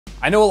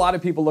I know a lot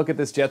of people look at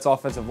this Jets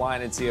offensive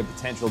line and see a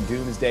potential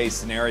doomsday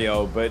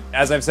scenario, but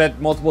as I've said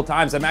multiple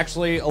times, I'm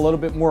actually a little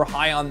bit more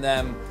high on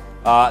them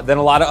than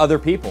a lot of other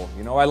people.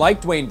 You know, I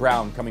like Dwayne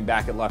Brown coming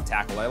back at left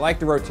tackle. I like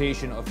the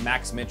rotation of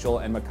Max Mitchell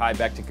and Mekhi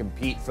Beck to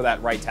compete for that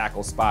right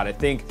tackle spot. I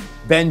think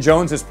Ben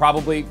Jones is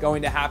probably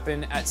going to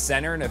happen at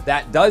center, and if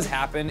that does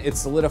happen, it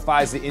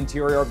solidifies the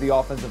interior of the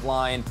offensive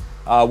line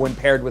when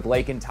paired with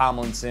Laken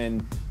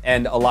Tomlinson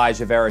and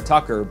Elijah Vera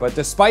Tucker. But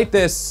despite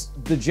this,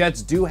 the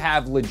Jets do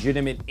have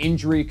legitimate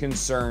injury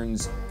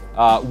concerns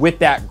with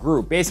that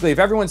group. Basically, if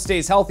everyone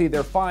stays healthy,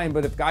 they're fine,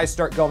 but if guys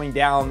start going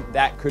down,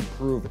 that could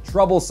prove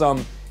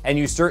troublesome, and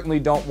you certainly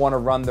don't want to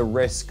run the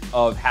risk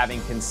of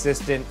having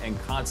consistent and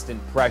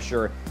constant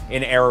pressure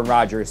in Aaron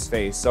Rodgers'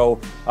 face. So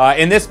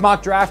in this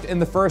mock draft in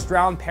the first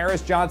round,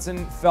 Paris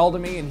Johnson fell to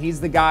me, and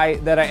he's the guy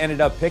that I ended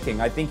up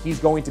picking. I think he's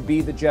going to be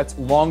the Jets'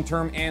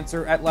 long-term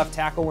answer at left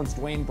tackle once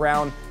Dwayne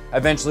Brown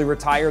eventually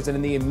retires, and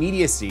in the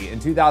immediacy in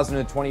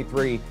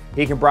 2023,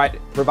 he can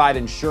provide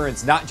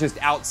insurance not just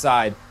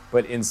outside,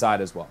 but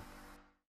inside as well.